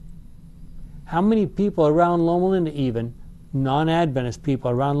that? How many people around Loma Linda, even non-Adventist people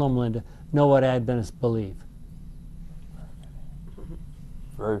around Loma Linda, know what Adventists believe?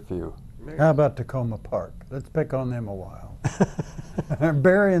 Very few. How about Tacoma Park? Let's pick on them a while.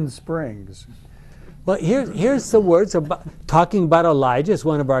 Berrien Springs. Well, here's the words about talking about Elijah is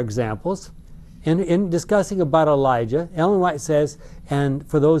one of our examples. In discussing about Elijah, Ellen White says, and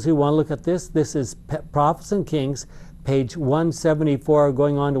for those who want to look at this, this is Prophets and Kings, page 174,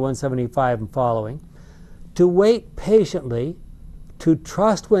 going on to 175 and following. To wait patiently, to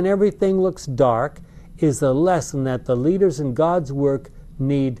trust when everything looks dark, is a lesson that the leaders in God's work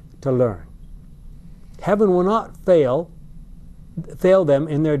need to learn. Heaven will not fail them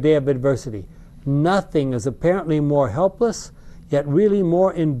in their day of adversity. Nothing is apparently more helpless, yet really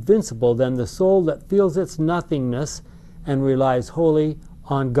more invincible than the soul that feels its nothingness and relies wholly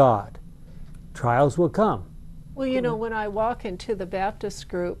on God. Trials will come. Well, you know, when I walk into the Baptist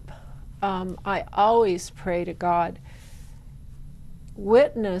group, I always pray to God,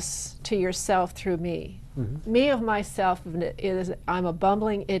 witness to yourself through me. Me of myself is I'm a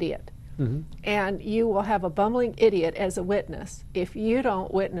bumbling idiot. And you will have a bumbling idiot as a witness if you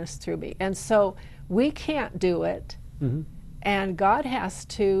don't witness through me. And so we can't do it. And God has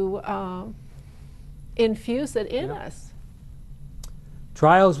to infuse it in us.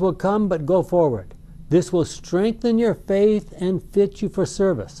 Trials will come, but go forward. This will strengthen your faith and fit you for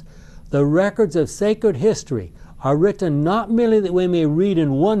service. The records of sacred history are written not merely that we may read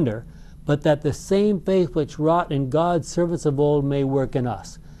and wonder, but that the same faith which wrought in God's servants of old may work in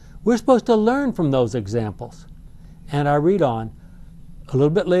us. We're supposed to learn from those examples. And I read on, a little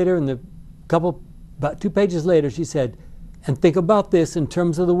bit later, about 2 pages later, she said, and think about this in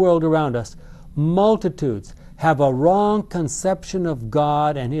terms of the world around us. Multitudes have a wrong conception of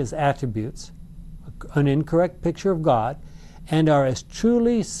God and His attributes, an incorrect picture of God, and are as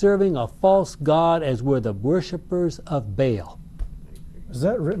truly serving a false God as were the worshippers of Baal. Is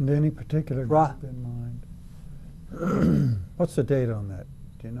that written to any particular group in mind? What's the date on that?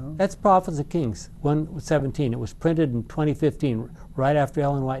 Do you know? That's Prophets of Kings, 1:17. It was printed in 2015, right after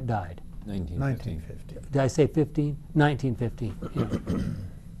Ellen White died. 1915. Did I say 15? 1915. Yeah.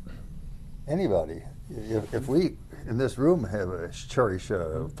 Anybody, if we in this room cherish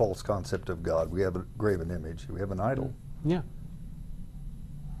a false concept of God, we have a graven image, we have an idol. Yeah.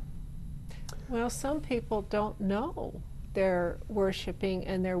 Well, some people don't know they're worshiping,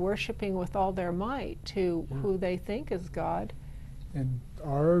 and they're worshiping with all their might to who they think is God. And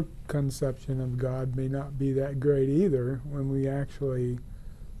our conception of God may not be that great either when we actually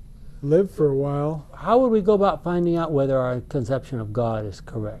live for a while. How would we go about finding out whether our conception of God is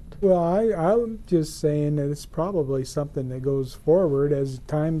correct? Well, I'm just saying that it's probably something that goes forward as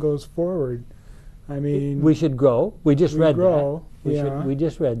time goes forward. I mean, we should grow. We just read that. We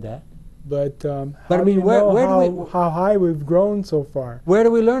just read that. But I mean, how high we've grown so far? Where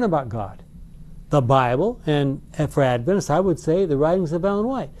do we learn about God? The Bible, and for Adventists, I would say the writings of Ellen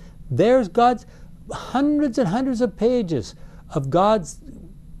White. There's God's hundreds and hundreds of pages of God's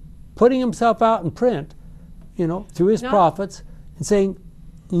putting Himself out in print, through His prophets, and saying,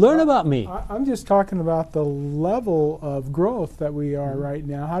 "Learn about me." I'm just talking about the level of growth that we are right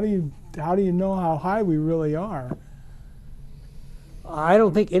now. How do you know how high we really are? I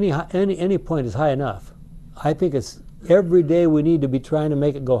don't think any point is high enough. I think it's every day we need to be trying to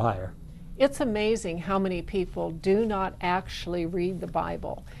make it go higher. It's amazing how many people do not actually read the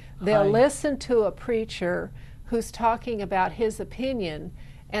Bible. They'll listen to a preacher who's talking about his opinion,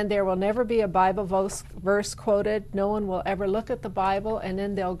 and there will never be a Bible verse quoted. No one will ever look at the Bible, and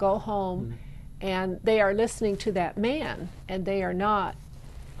then they'll go home, and they are listening to that man, and they are not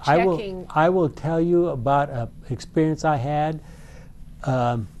checking. I will tell you about an experience I had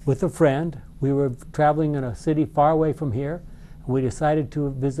with a friend. We were traveling in a city far away from here. we decided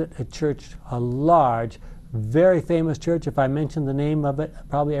to visit a church, a large, very famous church. If I mentioned the name of it,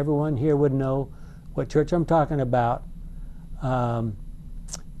 probably everyone here would know what church I'm talking about. On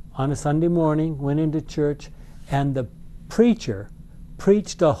a Sunday morning, went into church, and the preacher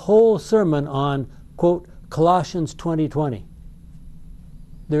preached a whole sermon on, quote, Colossians 20:20.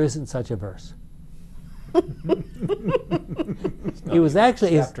 There isn't such a verse. It was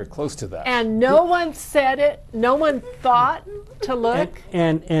actually chapter close to that. And no one said it. No one thought to look.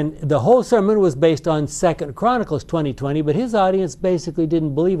 And the whole sermon was based on 2 Chronicles 20:20, but his audience basically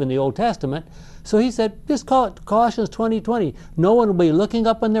didn't believe in the Old Testament. So he said, just call it Colossians 20:20. No one will be looking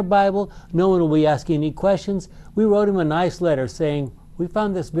up in their Bible. No one will be asking any questions. We wrote him a nice letter saying, we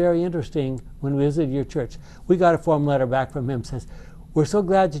found this very interesting when we visited your church. We got a form letter back from him. Says, we're so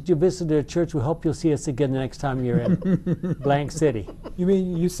glad that you visited our church. We hope you'll see us again the next time you're in blank city. You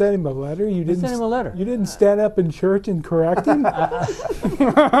mean you sent him a letter? You didn't sent him a letter. You didn't stand up in church and correct him? No,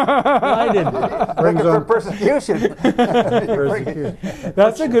 I didn't. Brings on Persecution. persecution.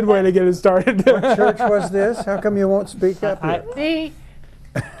 That's a good way to get it started. What church was this? How come you won't speak up here? See,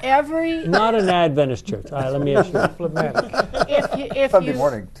 every Not an Adventist church. All right, let me assure you. Diplomatic. Sunday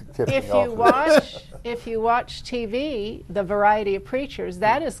morning tipping off. if you watch TV, the variety of preachers,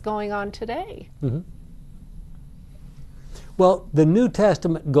 that is going on today. Mm-hmm. Well, the New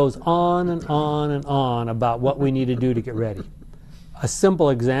Testament goes on and on and on about what we need to do to get ready. A simple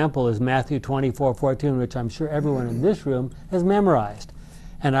example is Matthew 24:14, which I'm sure everyone in this room has memorized.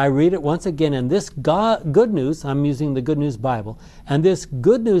 And I read it once again, and this good news, I'm using the Good News Bible, and this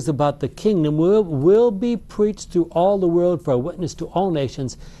good news about the kingdom will be preached through all the world for a witness to all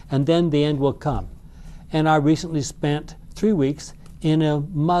nations, and then the end will come. And I recently spent 3 weeks in a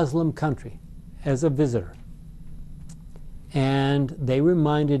Muslim country as a visitor. And they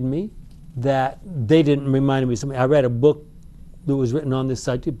reminded me that, they didn't remind me of something. I read a book that was written on this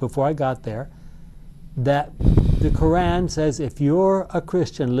subject before I got there, that the Quran says if you're a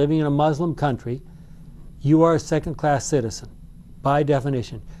Christian living in a Muslim country, you are a second-class citizen, by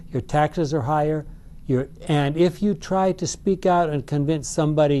definition. Your taxes are higher, and if you try to speak out and convince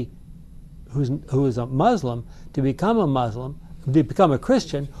somebody who is a Muslim to become a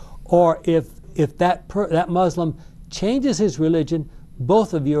Christian, or if that Muslim changes his religion,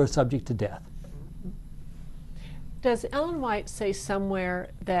 both of you are subject to death. Does Ellen White say somewhere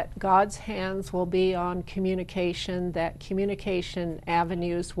that God's hands will be on communication, that communication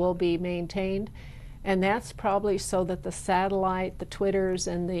avenues will be maintained? And that's probably so that the satellite, the Twitters,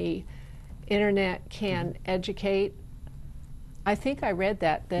 and the internet can educate? I think I read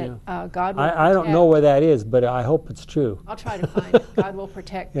that God will I don't know where that is, but I hope it's true. I'll try to find it. God will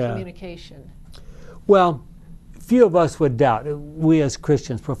protect communication. Well, few of us would doubt, we as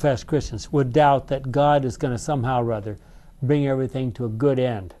Christians, professed Christians, would doubt that God is going to somehow or other bring everything to a good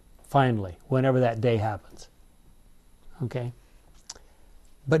end, finally, whenever that day happens. Okay?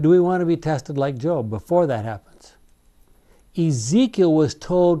 But do we want to be tested like Job before that happens? Ezekiel was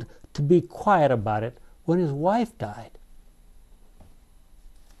told to be quiet about it when his wife died.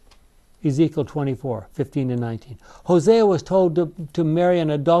 Ezekiel 24:15-19. Hosea was told to marry an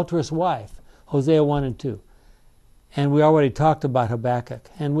adulterous wife. Hosea 1 and 2. And we already talked about Habakkuk,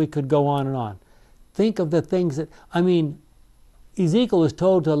 and we could go on and on. Think of the things that, Ezekiel was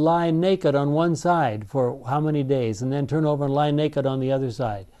told to lie naked on one side for how many days, and then turn over and lie naked on the other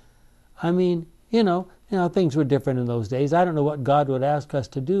side. Things were different in those days. I don't know what God would ask us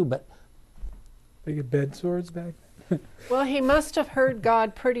to do, but... They get bed sores back then? Well, he must have heard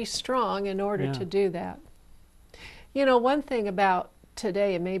God pretty strong in order to do that. One thing about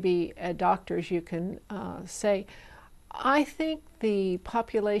today, and maybe doctors you can say, I think the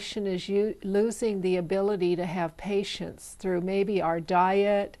population is losing the ability to have patience through maybe our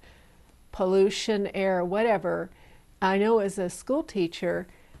diet, pollution, air, whatever. I know as a school teacher,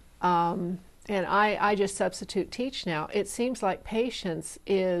 and I just substitute teach now, it seems like patience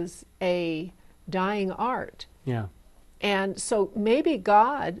is a dying art. Yeah. And so maybe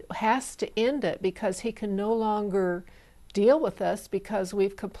God has to end it because he can no longer deal with us because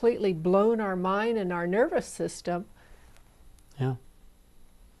we've completely blown our mind and our nervous system. Yeah.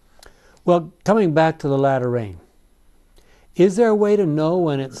 Well, coming back to the latter rain, is there a way to know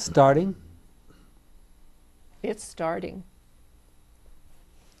when it's starting? It's starting.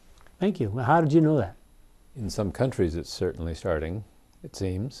 Thank you. Well, how did you know that? In some countries it's certainly starting, it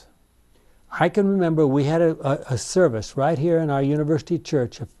seems. I can remember we had a service right here in our university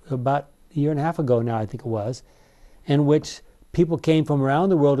church about a year and a half ago now, I think it was, in which people came from around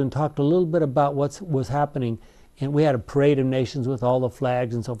the world and talked a little bit about what was happening. And we had a parade of nations with all the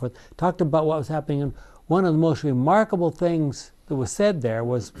flags and so forth, talked about what was happening. And one of the most remarkable things that was said there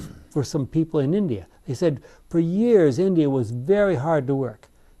was for some people in India. They said for years India was very hard to work,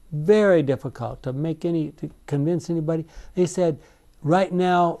 very difficult to convince anybody. They said right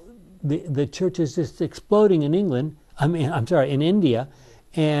now the church is just exploding in England. in India.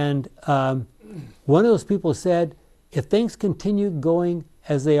 And one of those people said, if things continue going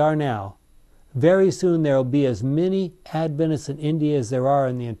as they are now, very soon there will be as many Adventists in India as there are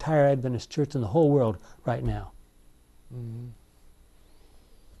in the entire Adventist church in the whole world right now. Mm-hmm.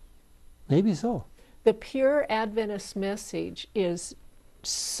 Maybe so. The pure Adventist message is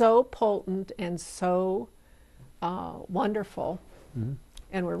so potent and so wonderful, Mm-hmm.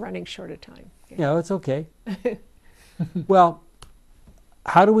 and we're running short of time. Yeah, it's okay. Well,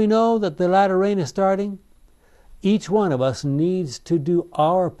 how do we know that the latter rain is starting? Each one of us needs to do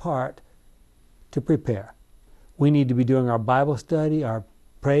our part to prepare. We need to be doing our Bible study, our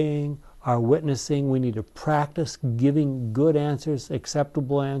praying, our witnessing. We need to practice giving good answers,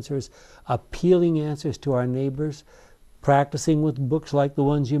 acceptable answers, appealing answers to our neighbors, practicing with books like the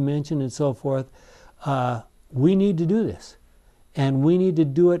ones you mentioned and so forth. We need to do this. And we need to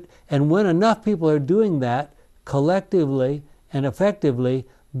do it. And when enough people are doing that collectively and effectively,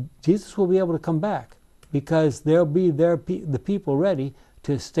 Jesus will be able to come back, because there'll be the people ready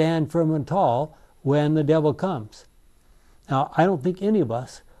to stand firm and tall when the devil comes. Now, I don't think any of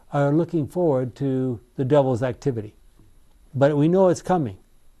us are looking forward to the devil's activity, but we know it's coming.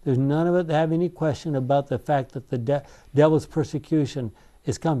 There's none of us that have any question about the fact that the devil's persecution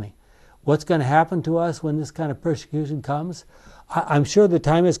is coming. What's going to happen to us when this kind of persecution comes? I'm sure the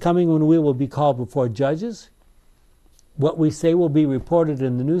time is coming when we will be called before judges. What we say will be reported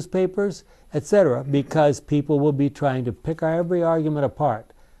in the newspapers, etc., because people will be trying to pick our every argument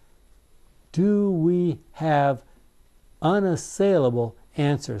apart. Do we have unassailable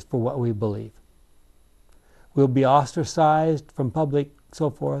answers for what we believe? We'll be ostracized from public, so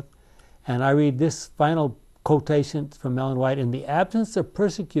forth. And I read this final quotation from Ellen White: in the absence of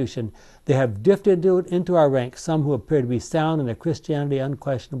persecution, they have drifted into our ranks some who appear to be sound and their Christianity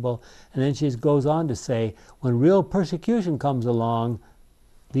unquestionable. And then she goes on to say, when real persecution comes along,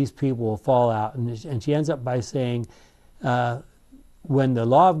 these people will fall out. And she ends up by saying, when the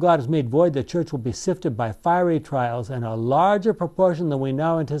law of God is made void, the church will be sifted by fiery trials, and a larger proportion than we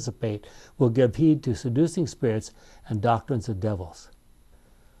now anticipate will give heed to seducing spirits and doctrines of devils.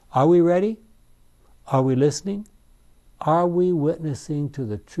 Are we ready? Are we listening? Are we witnessing to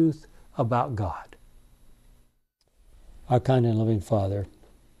the truth about God? Our kind and loving Father,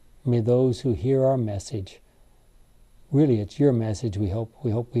 may those who hear our message, really it's your message, we hope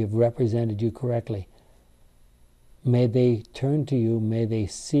we have represented you correctly. May they turn to you, may they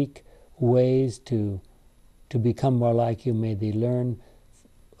seek ways to become more like you, may they learn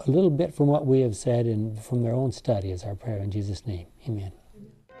a little bit from what we have said and from their own study, is our prayer in Jesus' name. Amen.